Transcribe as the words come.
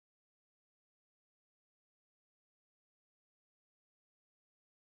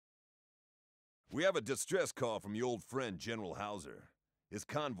We have a distress call from your old friend General Hauser. His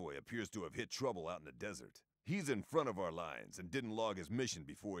convoy appears to have hit trouble out in the desert. He's in front of our lines and didn't log his mission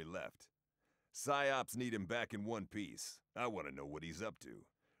before he left. Psi Ops need him back in one piece. I want to know what he's up to.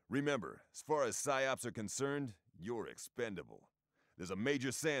 Remember, as far as Psi Ops are concerned, you're expendable. There's a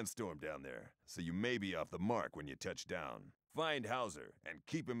major sandstorm down there, so you may be off the mark when you touch down. Find Hauser and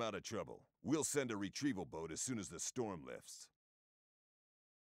keep him out of trouble. We'll send a retrieval boat as soon as the storm lifts.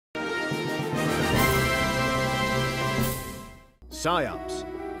 Psi Ops,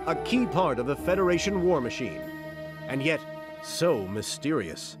 a key part of the Federation war machine. And yet, so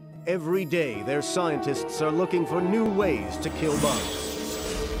mysterious. Every day, their scientists are looking for new ways to kill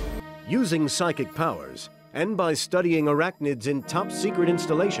bugs. Using psychic powers, and by studying arachnids in top-secret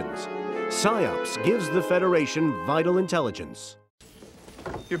installations, Psi Ops gives the Federation vital intelligence.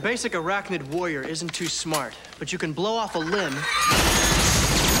 Your basic arachnid warrior isn't too smart, but you can blow off a limb,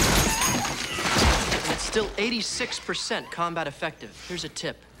 and it's still 86% combat effective. Here's a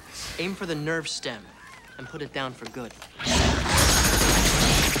tip. Aim for the nerve stem, and put it down for good.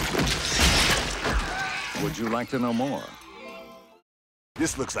 Would you like to know more?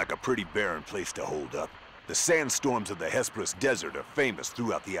 This looks like a pretty barren place to hold up. The sandstorms of the Hesperus Desert are famous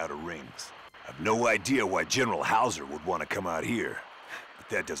throughout the Outer Rings. I've no idea why General Hauser would want to come out here, but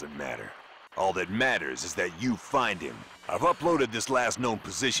that doesn't matter. All that matters is that you find him. I've uploaded this last known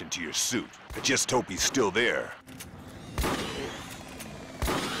position to your suit. I just hope he's still there.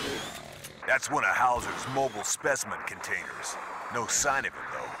 That's one of Hauser's mobile specimen containers. No sign of him,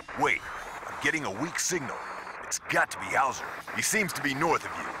 though. Wait, I'm getting a weak signal. It's got to be Hauser. He seems to be north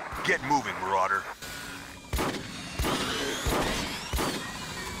of you. Get moving, Marauder.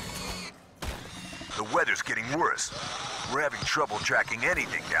 The weather's getting worse. We're having trouble tracking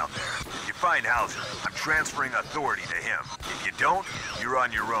anything down there. If you find Hauser, I'm transferring authority to him. If you don't, you're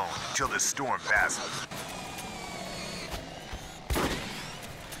on your own until this storm passes.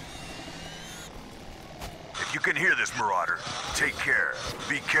 If you can hear this, Marauder, take care.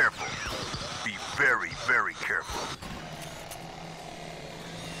 Be careful. Be very, very careful.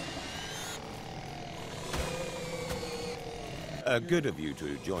 Good of you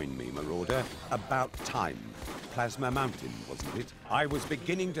to join me, Marauder. About time. Plasma Mountain, wasn't it? I was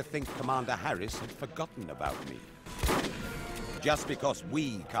beginning to think Commander Harris had forgotten about me. Just because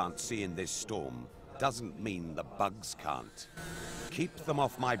we can't see in this storm doesn't mean the bugs can't. Keep them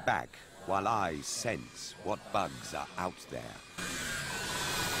off my back while I sense what bugs are out there.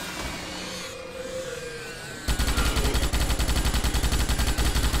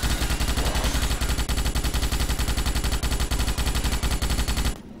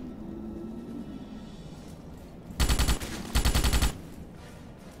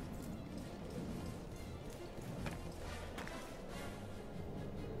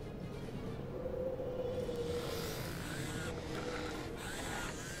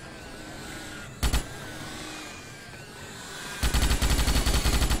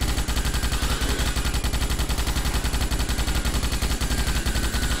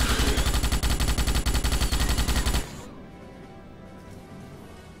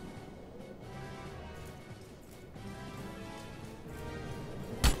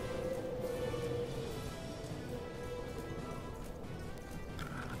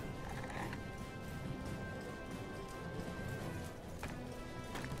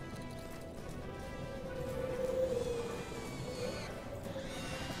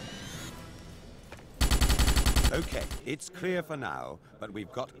 Okay, it's clear for now, but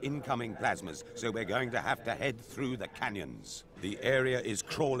we've got incoming plasmas, so we're going to have to head through the canyons. The area is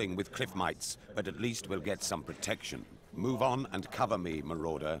crawling with cliff mites, but at least we'll get some protection. Move on and cover me,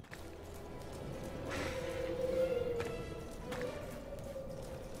 Marauder.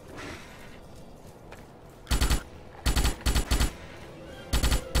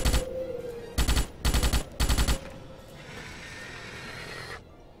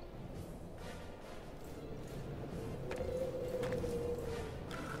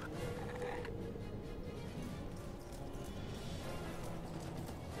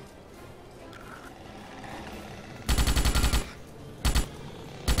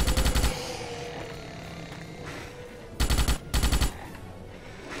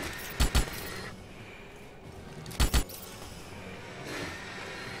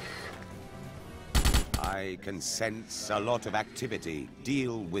 I can sense a lot of activity.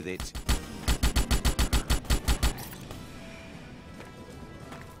 Deal with it.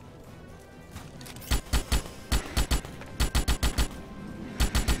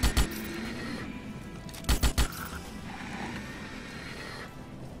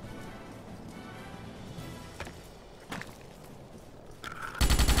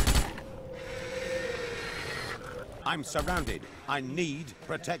 I'm surrounded. I need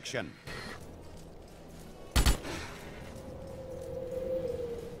protection.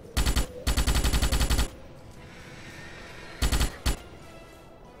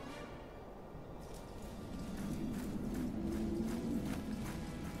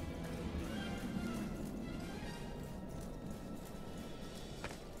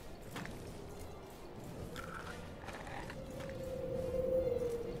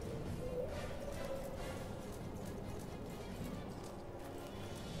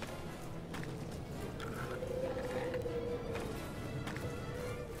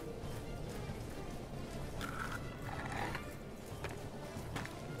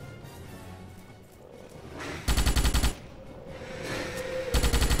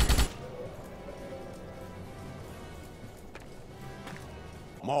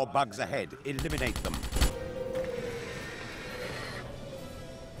 More bugs ahead. Eliminate them.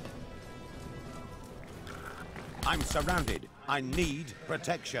 I'm surrounded. I need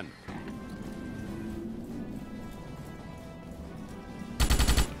protection.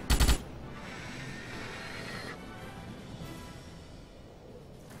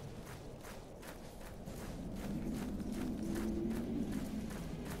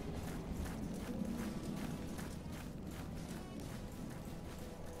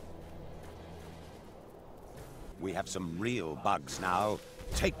 We have some real bugs now.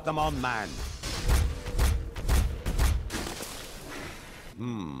 Take them on, man.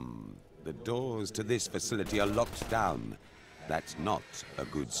 The doors to this facility are locked down. That's not a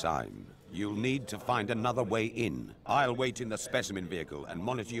good sign. You'll need to find another way in. I'll wait in the specimen vehicle and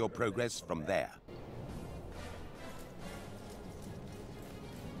monitor your progress from there.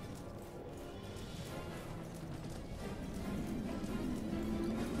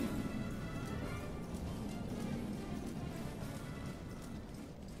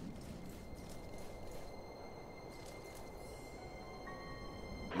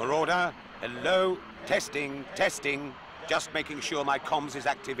 Marauder, hello? Testing, testing. Just making sure my comms is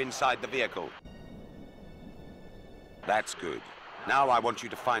active inside the vehicle. That's good. Now I want you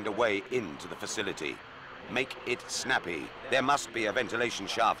to find a way into the facility. Make it snappy. There must be a ventilation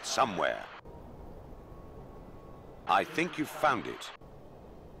shaft somewhere. I think you've found it.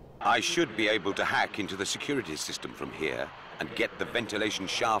 I should be able to hack into the security system from here and get the ventilation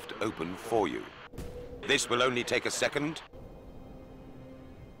shaft open for you. This will only take a second.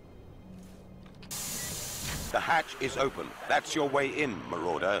 The hatch is open. That's your way in,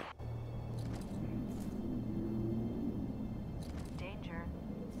 Marauder. Danger.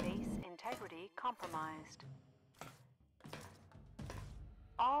 Base integrity compromised.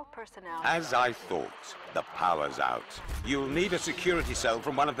 All personnel... As I thought, the power's out. You'll need a security cell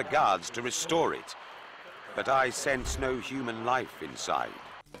from one of the guards to restore it. But I sense no human life inside.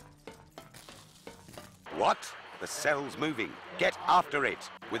 What? The cell's moving. Get after it.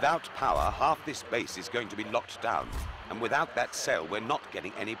 Without power, half this base is going to be locked down. And without that cell, we're not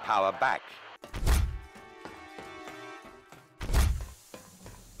getting any power back.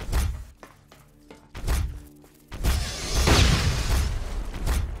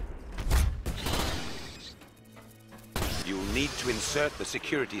 You'll need to insert the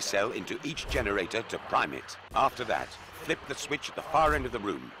security cell into each generator to prime it. After that, flip the switch at the far end of the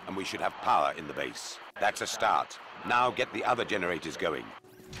room, and we should have power in the base. That's a start. Now get the other generators going.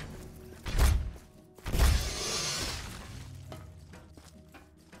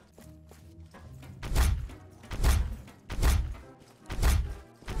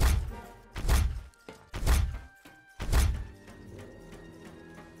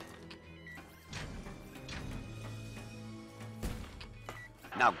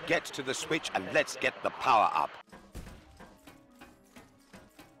 Now get to the switch and let's get the power up.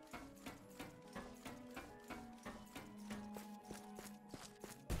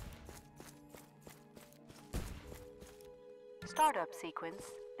 Startup sequence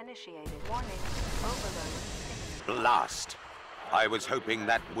initiated. Warning, overload. Blast! I was hoping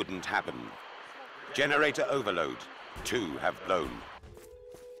that wouldn't happen. Generator overload. 2 have blown.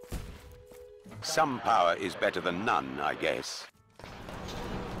 Some power is better than none, I guess.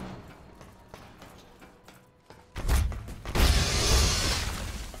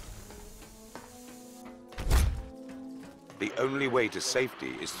 The only way to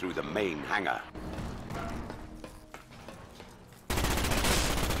safety is through the main hangar.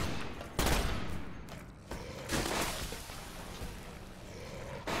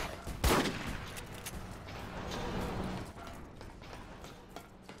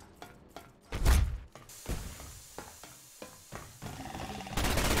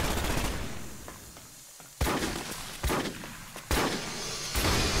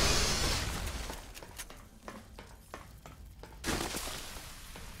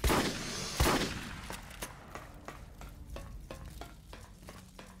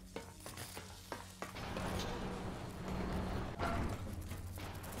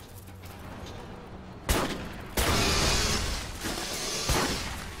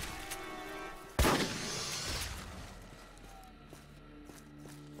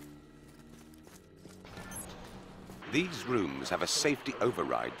 These rooms have a safety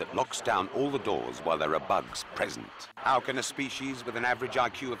override that locks down all the doors while there are bugs present. How can a species with an average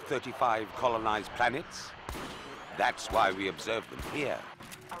IQ of 35 colonize planets? That's why we observe them here.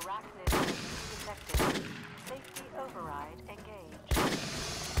 Arachnid detected. Safety override engaged.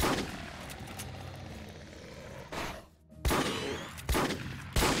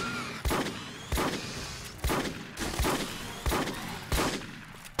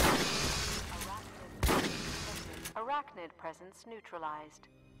 Arachnid presence neutralized.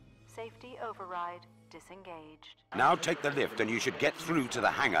 Safety override disengaged. Now take the lift and you should get through to the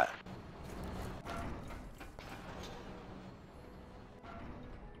hangar.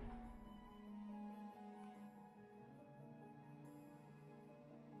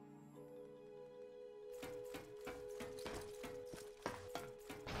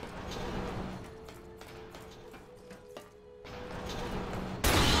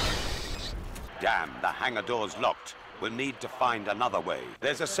 Damn, the hangar door's locked. We'll need to find another way.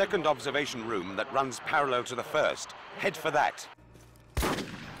 There's a second observation room that runs parallel to the first. Head for that.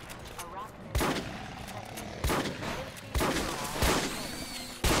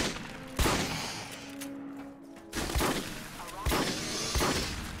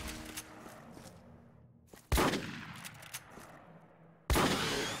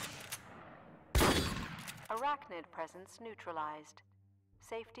 Arachnid presence neutralized.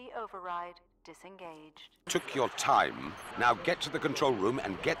 Safety override disengaged. Took your time. Now get to the control room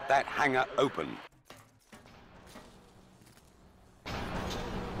and get that hangar open.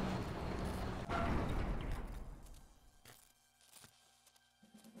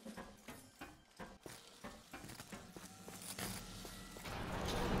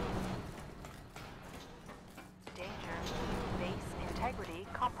 Danger. Base integrity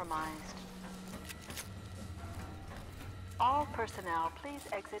compromised. All personnel, please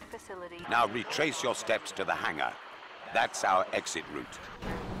exit facility. Now retrace your steps to the hangar. That's our exit route.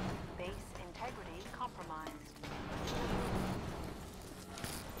 Base integrity compromised.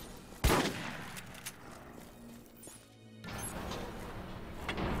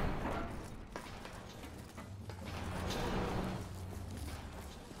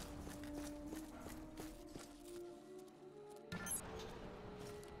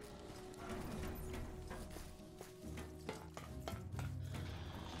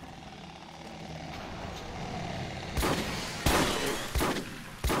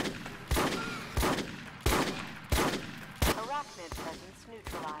 Arachnid presence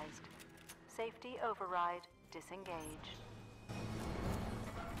neutralized. Safety override disengaged.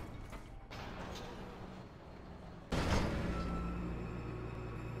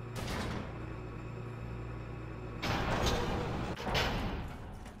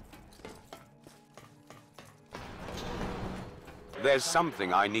 There's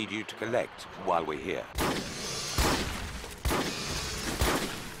something I need you to collect while we're here.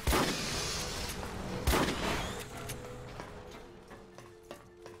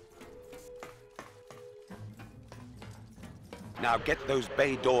 Now get those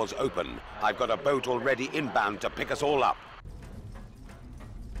bay doors open. I've got a boat already inbound to pick us all up.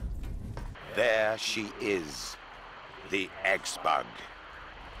 There she is, the X-Bug.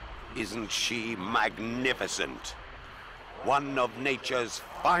 Isn't she magnificent? One of nature's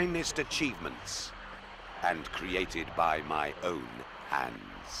finest achievements, and created by my own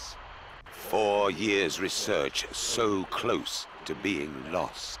hands. 4 years research so close to being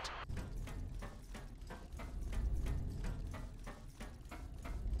lost.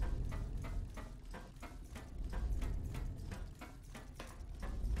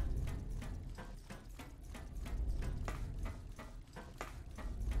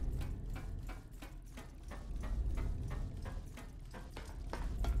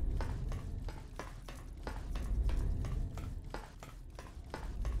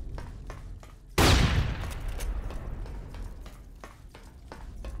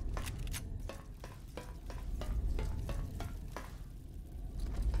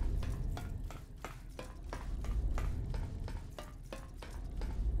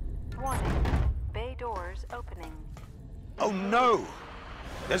 Warning. Bay doors opening. Oh no!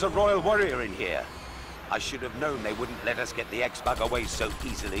 There's a royal warrior in here. I should have known they wouldn't let us get the X-Bug away so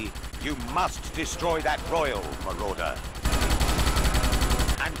easily. You must destroy that royal, Marauder.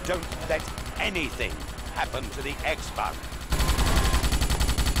 And don't let anything happen to the X-Bug.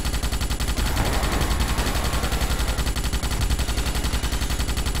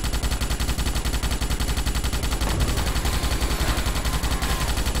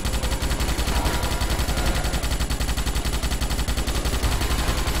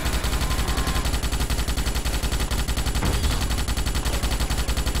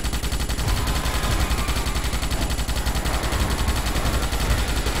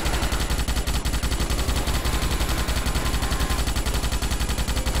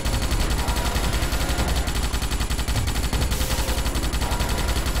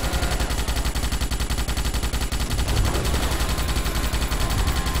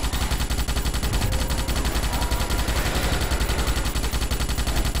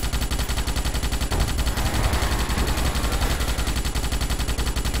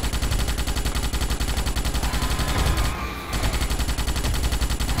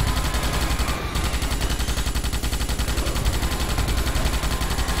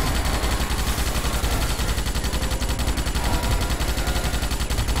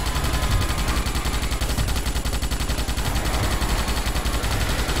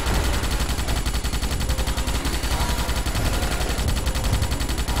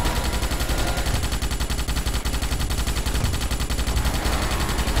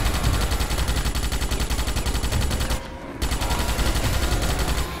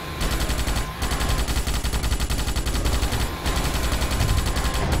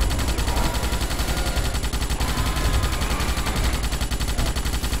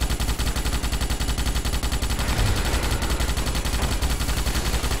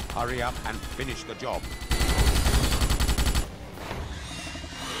 Hurry up and finish the job.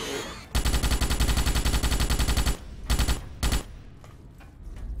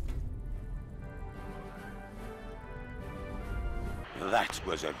 That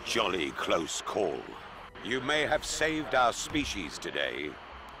was a jolly close call. You may have saved our species today.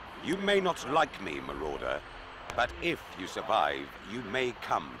 You may not like me, Marauder, but if you survive, you may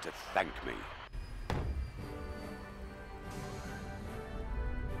come to thank me.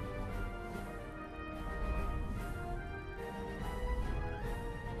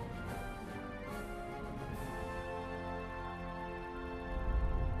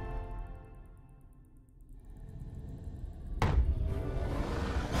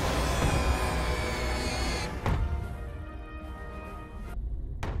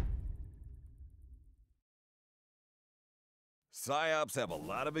 Psi Ops have a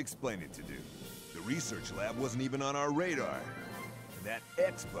lot of explaining to do. The research lab wasn't even on our radar. That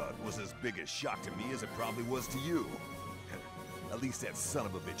X-Bug was as big a shock to me as it probably was to you. At least that son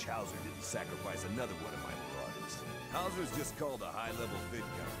of a bitch Hauser didn't sacrifice another one of my marauders. Hauser's just called a high-level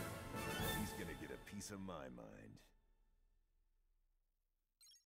vidcon. He's gonna get a piece of my mind.